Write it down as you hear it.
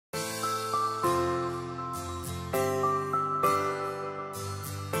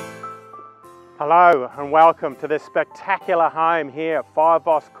Hello and welcome to this spectacular home here at 5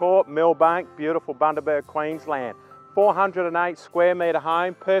 Voss Court, Millbank, beautiful Bundaberg, Queensland. 408 square metre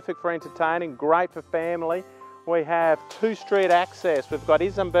home, perfect for entertaining, great for family. We have 2-street access. We've got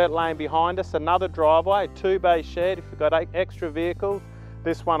Isambert Lane behind us, another driveway, 2-bay shed. If you've got extra vehicles,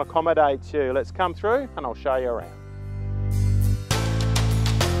 this one accommodates you. Let's come through and I'll show you around.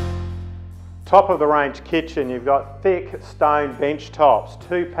 Top of the range kitchen, you've got thick stone bench tops,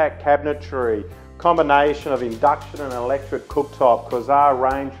 2-pack cabinetry, combination of induction and electric cooktop, Quasar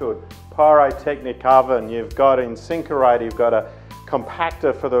range hood, pyrotechnic oven, you've got InSinkErator, you've got a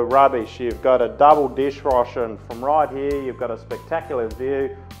compactor for the rubbish, you've got a double dishwasher, and from right here you've got a spectacular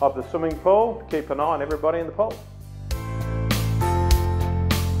view of the swimming pool. Keep an eye on everybody in the pool.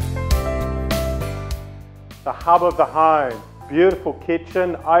 The hub of the home. Beautiful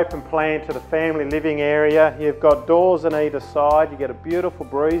kitchen, open plan to the family living area. You've got doors on either side. You get a beautiful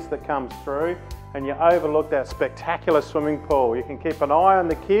breeze that comes through and you overlook that spectacular swimming pool. You can keep an eye on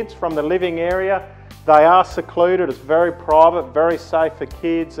the kids from the living area. They are secluded, it's very private, very safe for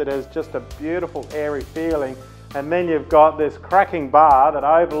kids. It has just a beautiful airy feeling. And then you've got this cracking bar that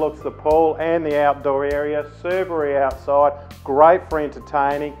overlooks the pool and the outdoor area. Servery outside, great for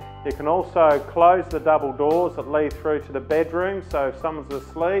entertaining. You can also close the double doors that lead through to the bedroom, so if someone's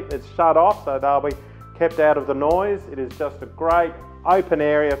asleep, it's shut off, so they'll be kept out of the noise. It is just a great open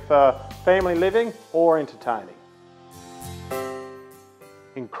area for family living or entertaining.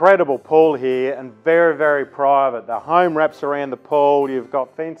 Incredible pool here and very, very private. The home wraps around the pool, you've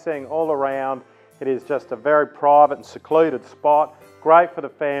got fencing all around. It is just a very private and secluded spot. Great for the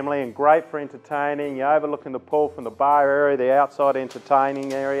family and great for entertaining. You're overlooking the pool from the bar area, the outside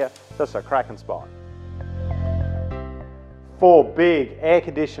entertaining area. Just a cracking spot. 4 big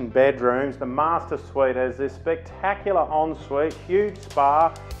air-conditioned bedrooms. The master suite has this spectacular ensuite, huge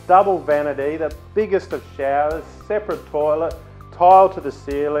spa, double vanity, the biggest of showers, separate toilet, tile to the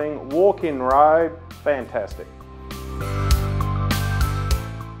ceiling, walk-in robe. Fantastic.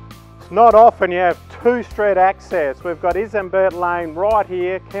 Not often you have 2-street access. We've got Isambert Lane right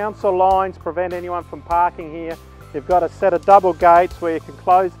here. Council lines prevent anyone from parking here. You've got a set of double gates where you can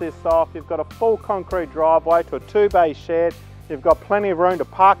close this off. You've got a full concrete driveway to a 2-bay shed. You've got plenty of room to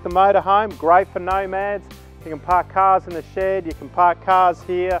park the motorhome. Great for nomads. You can park cars in the shed. You can park cars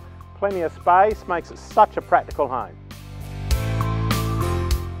here. Plenty of space. Makes it such a practical home.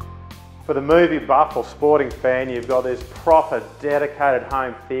 For the movie buff or sporting fan, you've got this proper dedicated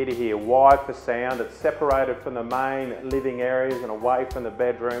home theatre here, wide for sound. It's separated from the main living areas and away from the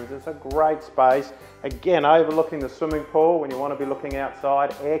bedrooms. It's a great space. Again, overlooking the swimming pool when you want to be looking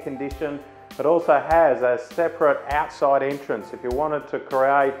outside, air conditioned. It also has a separate outside entrance. If you wanted to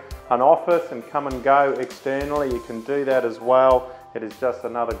create an office and come and go externally, you can do that as well. It is just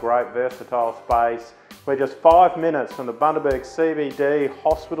another great versatile space. We're just 5 minutes from the Bundaberg C.B.D,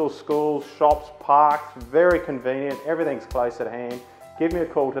 hospitals, schools, shops, parks, very convenient, everything's close at hand. Give me a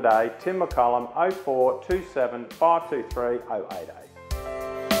call today, Tim McCollum, 0427 523 088.